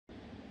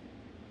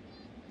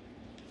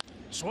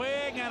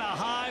Swing and a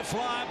high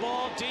fly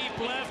ball deep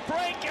left.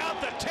 Break out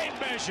the tape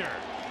measure.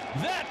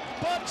 That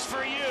bugs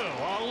for you.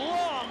 A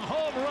long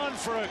home run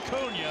for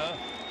Acuna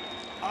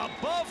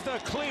above the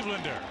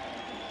Clevelander.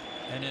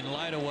 And in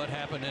light of what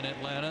happened in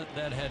Atlanta,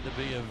 that had to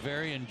be a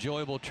very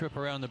enjoyable trip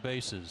around the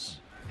bases.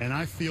 And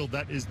I feel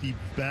that is the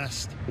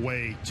best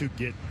way to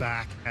get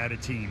back at a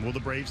team. Will the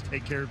Braves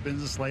take care of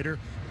business later?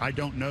 I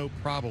don't know,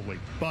 probably.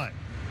 But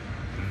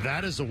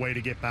that is a way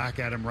to get back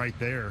at him right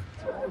there.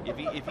 If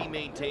he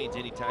maintains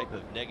any type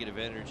of negative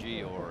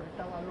energy or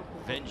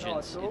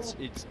vengeance,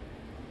 it's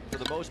for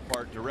the most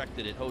part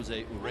directed at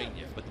Jose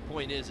Urena. But the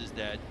point is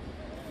that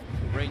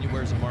Urena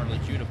wears a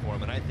Marlins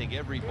uniform, and I think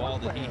every ball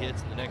that he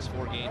hits in the next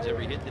 4 games,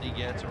 every hit that he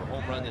gets or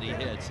home run that he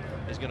hits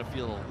is going to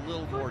feel a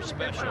little more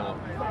special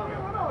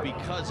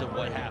because of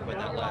what happened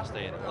that last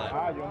day in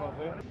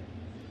Atlanta.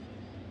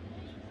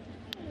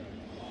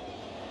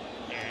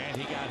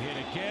 And he got hit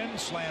again,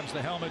 slams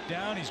the helmet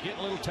down. He's getting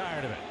a little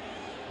tired of it.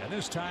 And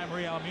this time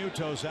Real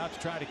Muto's out to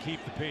try to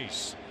keep the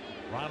peace.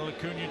 Ronald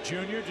Acuna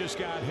Jr. just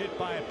got hit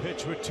by a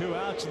pitch with 2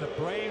 outs, and the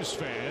Braves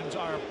fans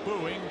are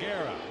booing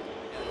Guerra.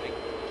 I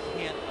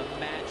can't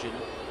imagine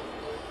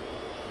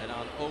that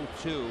on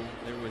 0-2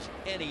 there was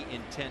any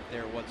intent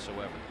there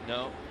whatsoever.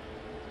 No.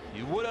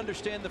 You would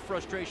understand the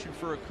frustration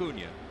for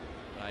Acuna,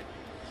 but I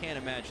can't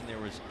imagine there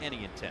was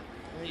any intent.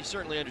 Well, you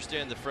certainly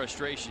understand the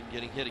frustration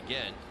getting hit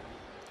again.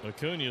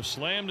 Acuna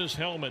slammed his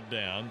helmet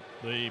down.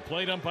 The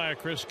plate umpire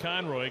Chris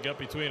Conroy got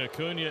between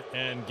Acuna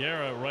and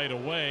Guerra right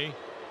away.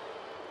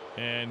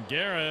 And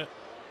Guerra,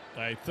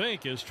 I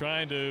think, is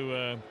trying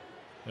to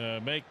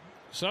make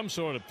some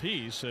sort of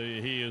peace.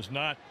 He is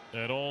not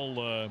at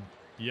all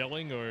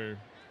yelling or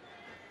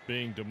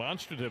being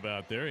demonstrative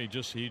out there. He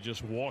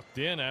just walked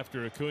in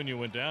after Acuna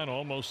went down,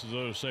 almost as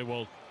though to say,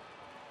 well,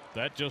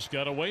 that just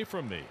got away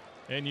from me.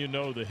 And you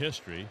know the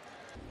history.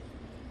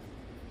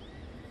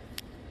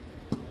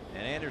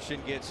 And Anderson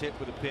gets hit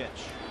with a pitch.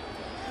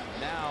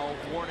 Now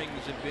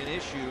warnings have been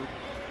issued.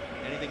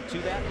 Anything to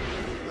that?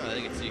 I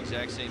think it's the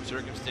exact same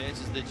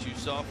circumstances that you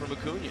saw from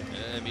Acuna.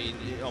 I mean,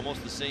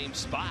 almost the same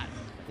spot.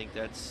 I think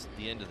that's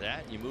the end of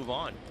that. You move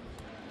on.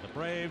 The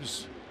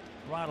Braves,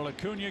 Ronald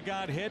Acuna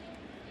got hit.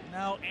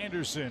 Now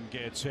Anderson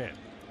gets hit.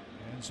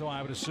 And so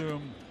I would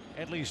assume,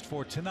 at least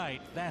for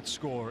tonight, that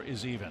score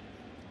is even.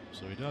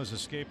 So he does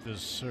escape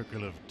this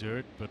circle of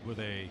dirt, but with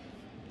a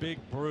big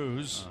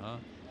bruise.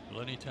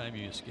 Well, anytime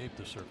you escape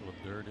the circle of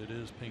dirt, it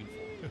is painful.